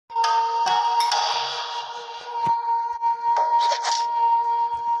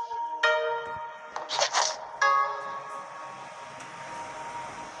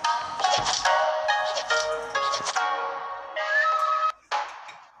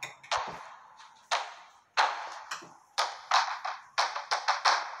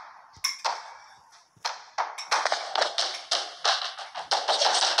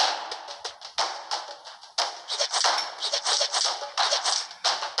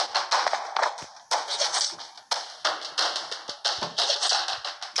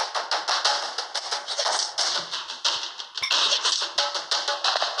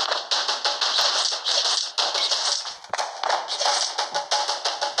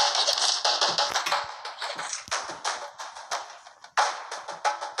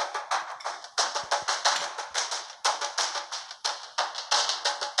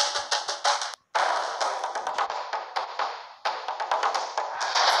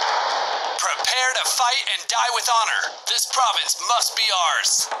Prepare to fight and die with honor. This province must be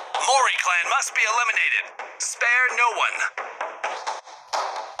ours. Mouri clan must be eliminated. Spare no one.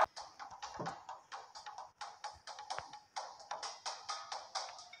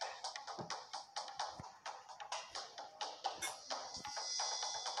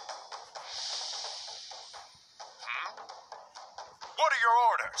 What are your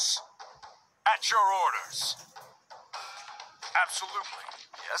orders? At your orders. Absolutely.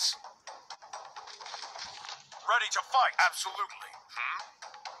 Yes. Ready to fight. Absolutely.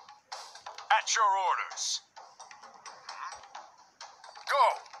 At your orders. Go.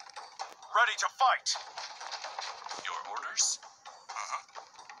 Ready to fight. Your orders?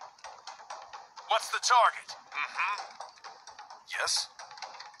 What's the target? Yes.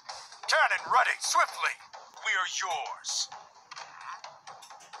 Cannon ready. Swiftly. We are yours.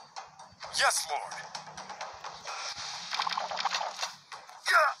 Yes, Lord.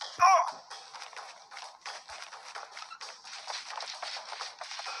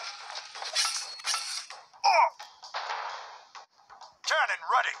 Cannon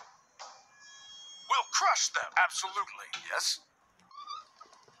ready. We'll crush them. Absolutely. Yes.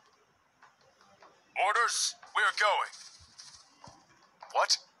 Orders. We're going.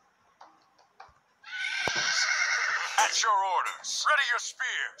 What? At your orders. Ready your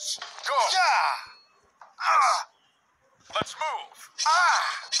spears. Go. Yeah. Let's move.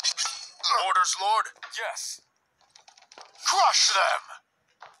 Orders, Lord. Yes. Crush them.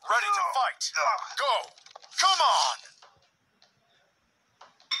 Ready to fight. Go. Come on.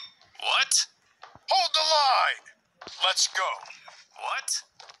 What? Hold the line. Let's go. What?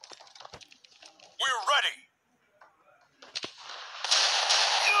 We're ready.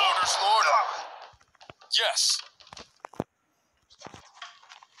 Orders, Lord. Yes.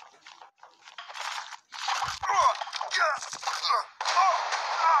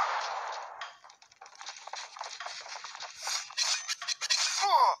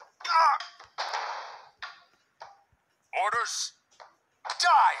 Orders.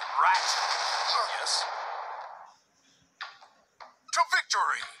 Die, rat. Yes. To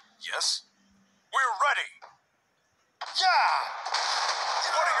victory. Yes. We're ready. Yeah.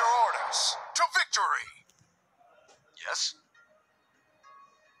 What are your orders? To victory. Yes.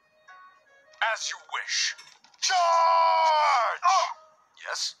 As you wish. Charge!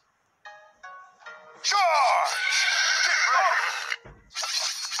 Yes. Charge! Get ready.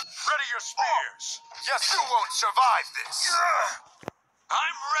 Ready your spears. Yes, you won't survive this.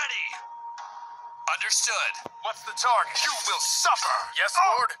 I'm ready. Understood. What's the target? You will suffer. Yes,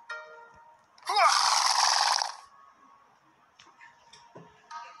 Lord.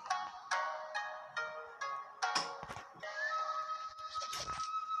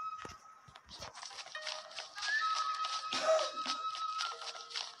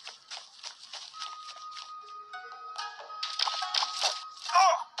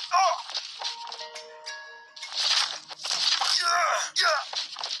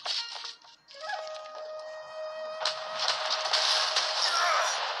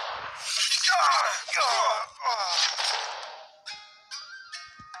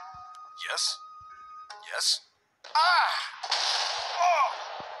 Yes. Yes.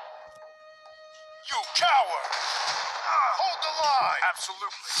 You coward! Hold the line!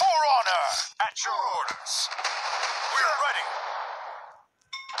 Absolutely. For honor! At your orders. We're ready.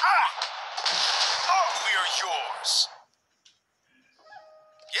 We are yours.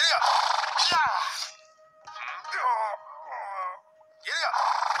 Get up! Get up!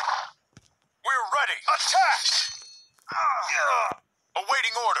 We're ready. Attack!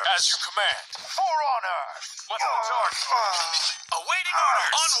 Awaiting order. As you command. For honor! What's the target? Awaiting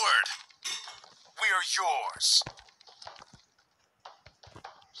orders. Onward. We are yours.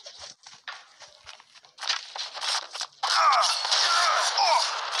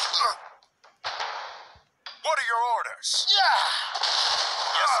 What are your orders? Yeah.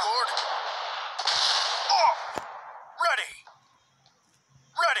 Yes, Lord. Ready.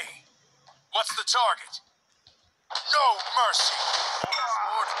 Ready. What's the target? No mercy. Orders,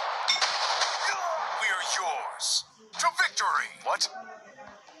 Lord. We are yours. To victory. What?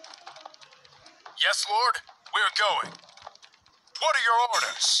 Yes, Lord. We're going. What are your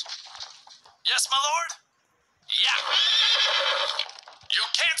orders? Yes, my lord? Yeah. You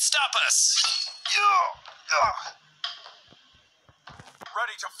can't stop us.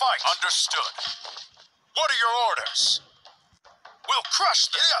 Ready to fight. Understood. What are your orders? We'll crush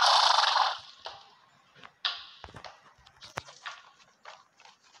them.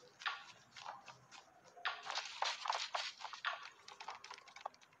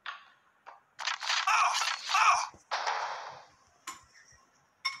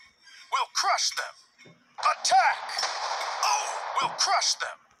 We'll crush them. Attack! Oh, we'll crush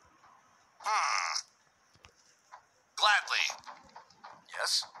them. Gladly.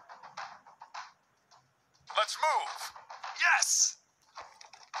 Yes? Let's move. Yes!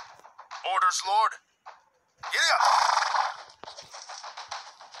 Orders, Lord. Giddy up.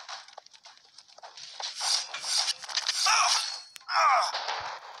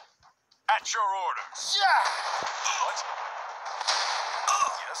 At your orders. Yeah! What?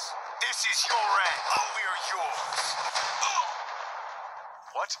 Yes? This is your end. We're yours.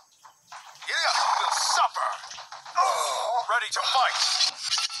 What? Giddy up. You will suffer. Ready to fight.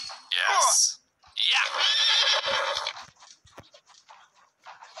 Yes. Yeah!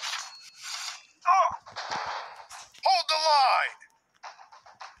 Hold the line.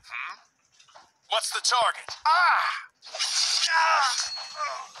 What's the target?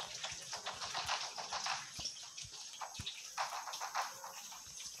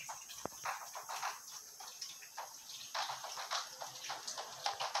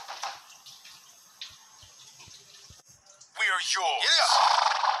 We are yours. Yeah.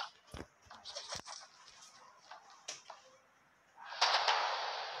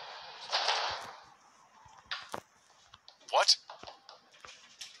 What?